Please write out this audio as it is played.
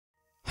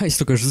Hi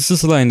Stalkers, this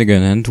is Lion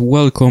again and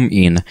welcome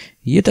in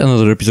yet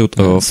another episode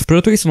of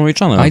Predators on my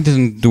channel. I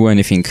didn't do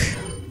anything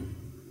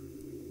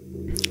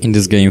in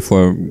this game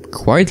for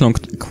quite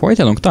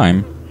a long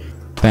time.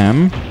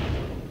 Bam.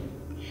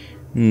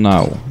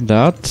 Now,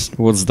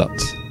 what's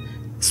that?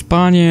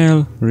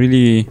 Spaniel,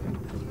 really?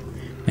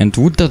 And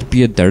would that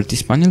be a dirty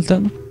spaniel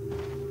then?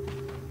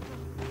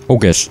 Oh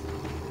gosh.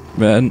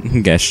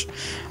 Gosh.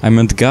 I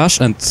meant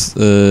gosh and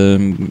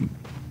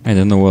I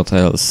don't know what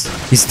else.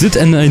 Is that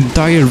an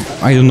entire,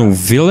 I don't know,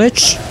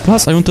 village?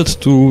 Plus, I wanted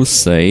to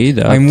say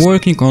that I'm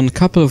working on a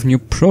couple of new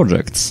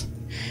projects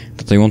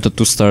that I wanted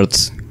to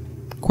start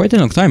quite a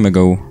long time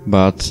ago,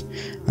 but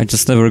I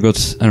just never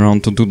got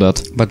around to do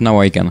that. But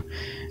now I can,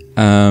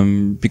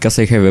 because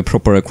I have a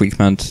proper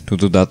equipment to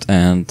do that,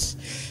 and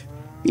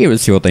you will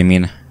see what I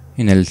mean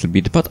in a little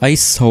bit. But I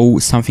saw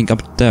something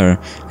up there.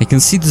 I can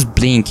see this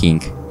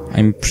blinking.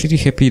 I'm pretty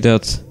happy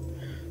that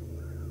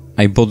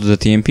I bought the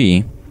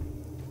TMP.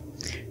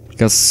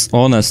 Because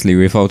honestly,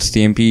 without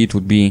TMP it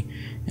would be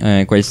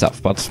quite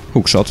tough, but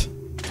hookshot.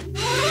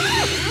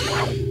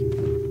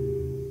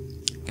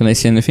 Can I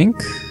see anything?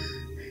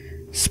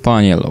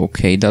 Spaniel,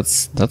 okay,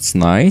 that's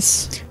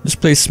nice. This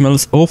place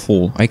smells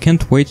awful, I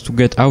can't wait to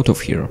get out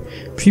of here.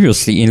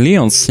 Previously, in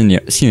Leon's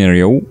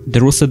scenario,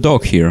 there was a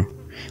dog here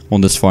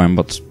on this farm,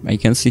 but I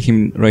can see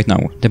him right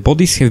now. The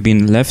bodies have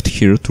been left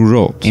here to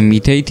rot,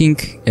 imitating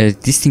a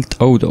distinct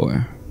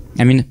odor.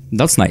 I mean,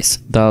 that's nice,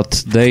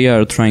 that they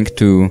are trying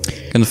to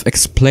kind of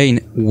explain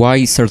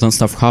why certain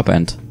stuff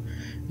happened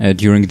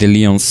during the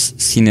Leon's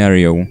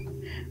scenario.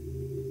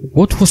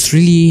 What was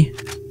really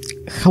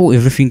how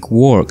everything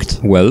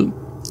worked? Well,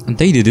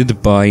 they did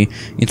it by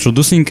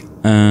introducing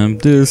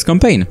this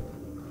campaign,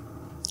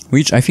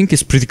 which I think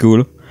is pretty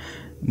cool,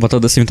 but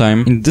at the same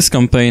time, in this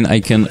campaign I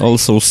can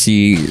also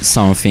see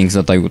some things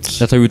that I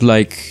would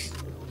like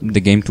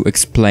the game to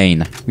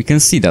explain. We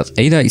can see that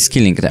Ada is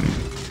killing them.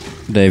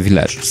 The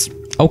villagers.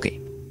 Okay.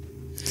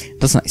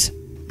 That's nice.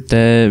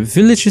 The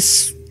village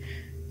is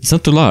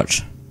not too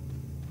large.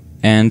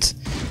 And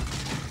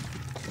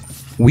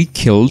we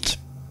killed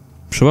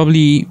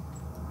probably,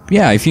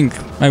 yeah, I think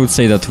I would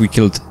say that we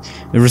killed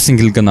every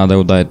single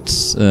ganado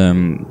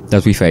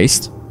that we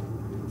faced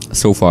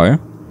so far.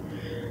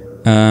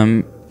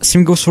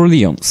 Same goes for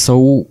Leon.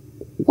 So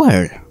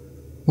where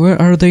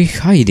are they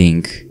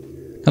hiding?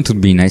 That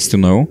would be nice to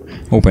know.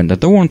 Open. The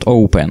door won't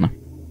open.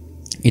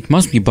 It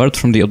must be barred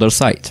from the other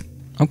side.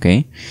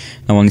 Okay.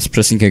 No one is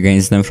pressing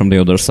against them from the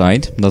other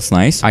side. That's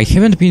nice. I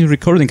haven't been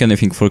recording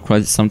anything for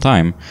quite some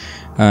time.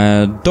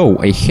 Though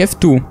I have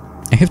to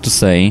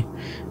say,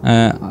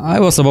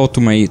 I was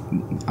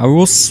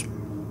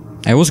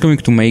going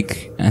to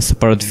make a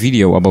separate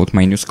video about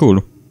my new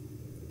school.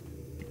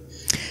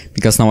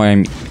 Because now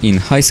I'm in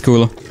high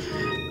school.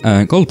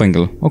 Gold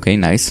Bengal. Okay,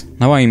 nice.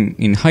 Now I'm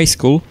in high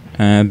school.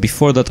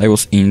 Before that I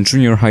was in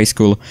junior high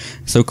school,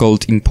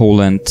 so-called in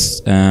Poland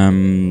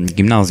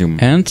gymnasium.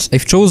 And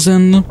I've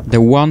chosen the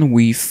one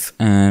with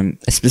a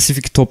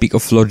specific topic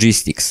of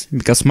logistics,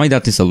 because my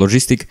dad is a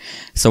logistic,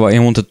 so I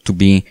wanted to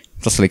be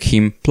just like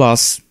him.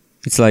 Plus,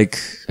 it's like,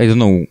 I don't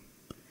know,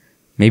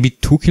 maybe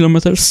 2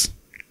 kilometers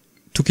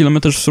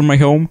from my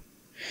home.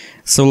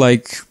 So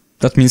like,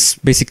 that means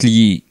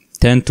basically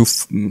 5 to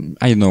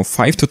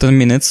 10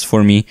 minutes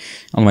for me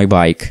on my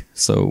bike.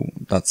 So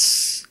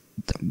that's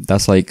the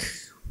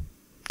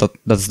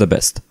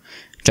best.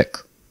 Check.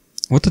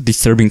 What a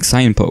disturbing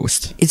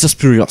signpost. It's just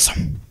pretty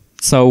awesome.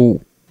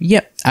 So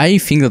yeah, I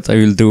think that I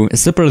will do a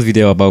separate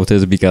video about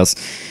it because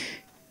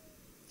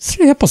it's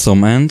really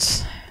awesome. And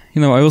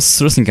you know, I was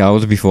stressing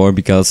out before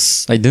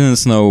because I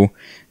didn't know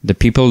the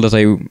people that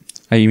I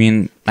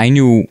mean, I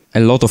knew a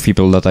lot of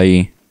people that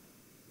I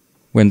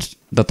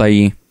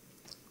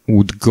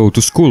would go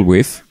to school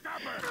with.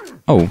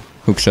 Oh,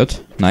 hookshot.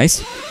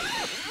 Nice.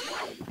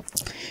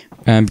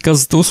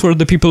 Because those were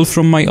the people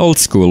from my old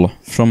school,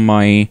 from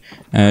my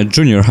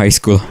junior high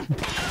school,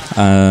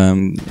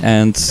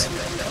 and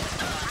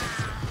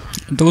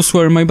those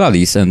were my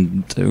buddies,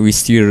 and we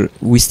still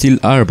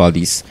are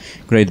buddies,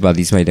 great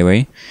buddies, by the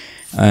way.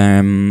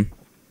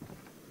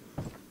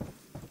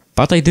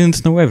 But I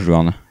didn't know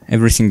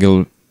every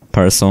single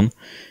person,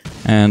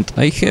 and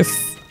I have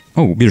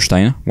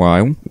Bierstein,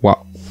 wow,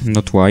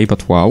 not why,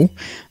 but wow.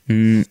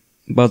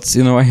 But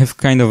you know, I have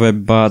kind of a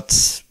bad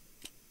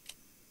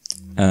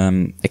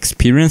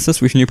experiences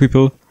with new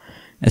people,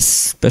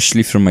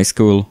 especially from my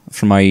school,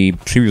 from my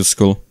previous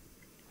school.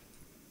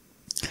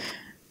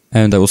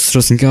 And I was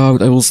stressing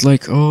out. I was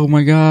like, oh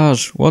my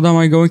gosh, what am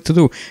I going to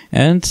do?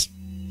 And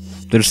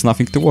there's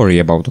nothing to worry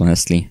about,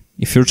 honestly.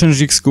 If you're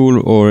changing school,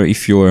 or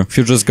if you're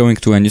just going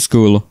to a new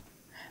school,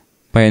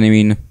 by any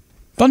means,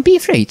 don't be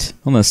afraid,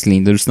 honestly.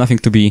 There's nothing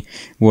to be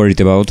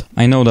worried about.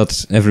 I know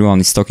that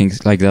everyone is talking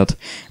like that,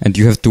 and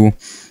you have to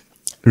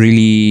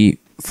really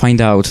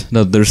find out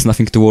that there's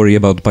nothing to worry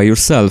about by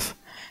yourself.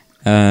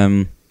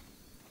 At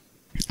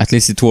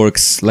least it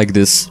works like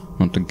this.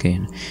 Not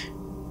again.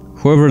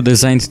 Whoever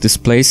designed this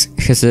place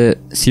has a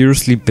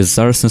seriously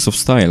bizarre sense of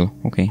style.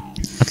 Okay.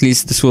 At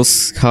least this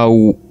was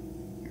how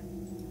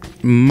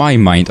my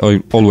mind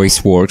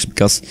always works,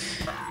 because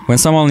when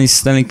someone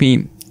is telling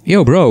me,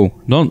 "Yo, bro,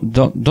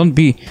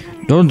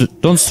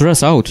 don't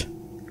stress out.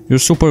 You're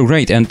super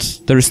great, and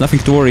there is nothing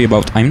to worry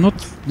about," I'm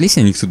not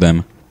listening to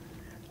them.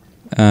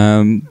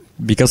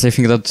 Because I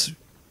think that,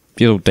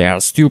 you know, they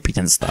are stupid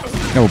and stuff.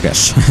 Oh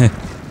gosh.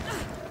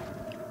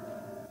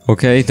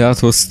 Okay,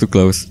 that was too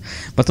close.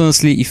 But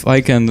honestly, if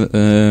I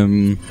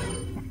can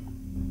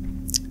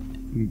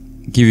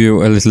give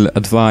you a little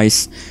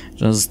advice,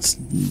 just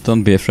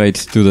don't be afraid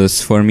to do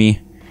this for me.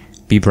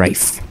 Be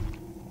brave.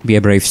 Be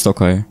a brave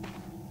stalker.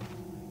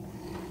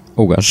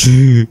 Oh gosh.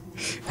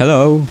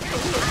 Hello.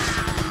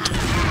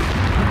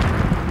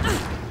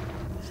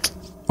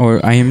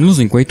 Or I am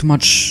losing way too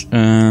much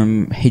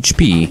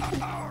HP,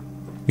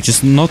 which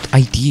is not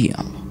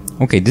ideal.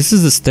 Okay, this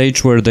is the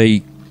stage where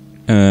they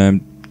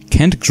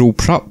can't grow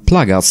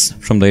plagas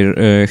from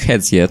their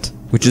heads yet,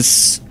 which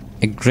is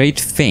a great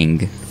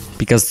thing,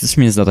 because this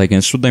means that I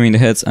can shoot them in the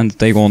heads and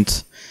they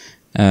won't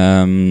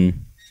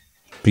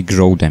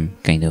regrow them,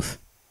 kind of.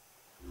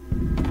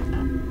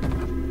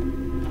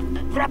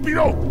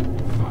 Rapido!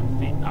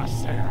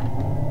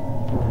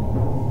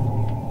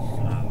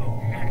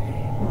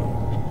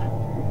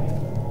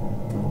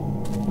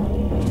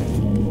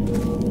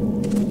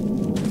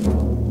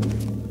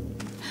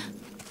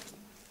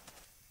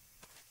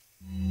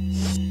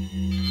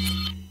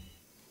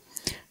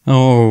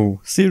 Oh,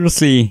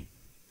 seriously?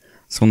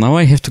 So now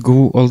I have to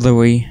go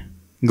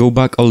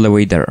back all the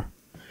way there.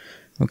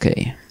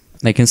 Okay,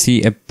 I can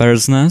see a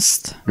bird's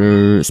nest,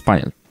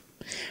 spinel.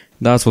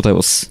 That's what I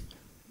was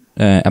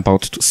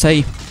about to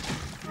say.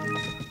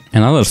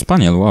 Another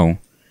spaniel, wow.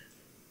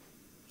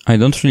 I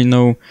don't really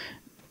know...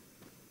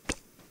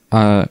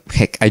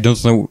 heck, I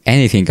don't know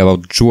anything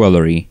about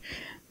jewelry.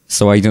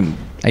 So I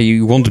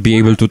won't be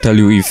able to tell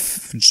you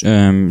if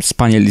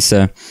spaniel is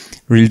a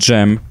real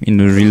gem in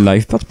real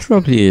life, but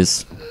probably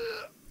is.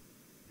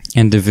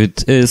 And if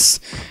it is,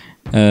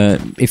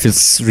 if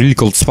it's really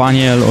called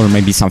spaniel, or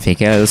maybe something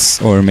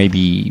else, or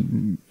maybe,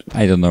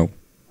 I don't know.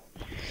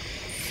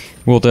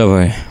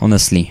 Whatever,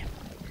 honestly.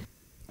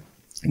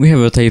 We have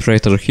a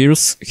typewriter here,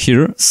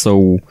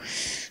 so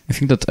I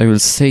think that I will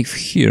save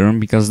here,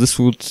 because this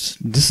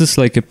is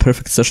like a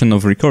perfect session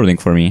of recording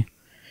for me.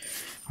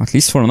 At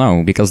least for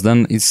now, because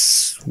then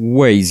it's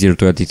way easier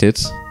to edit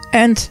it.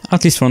 And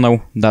at least for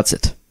now, that's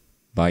it.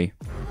 Bye.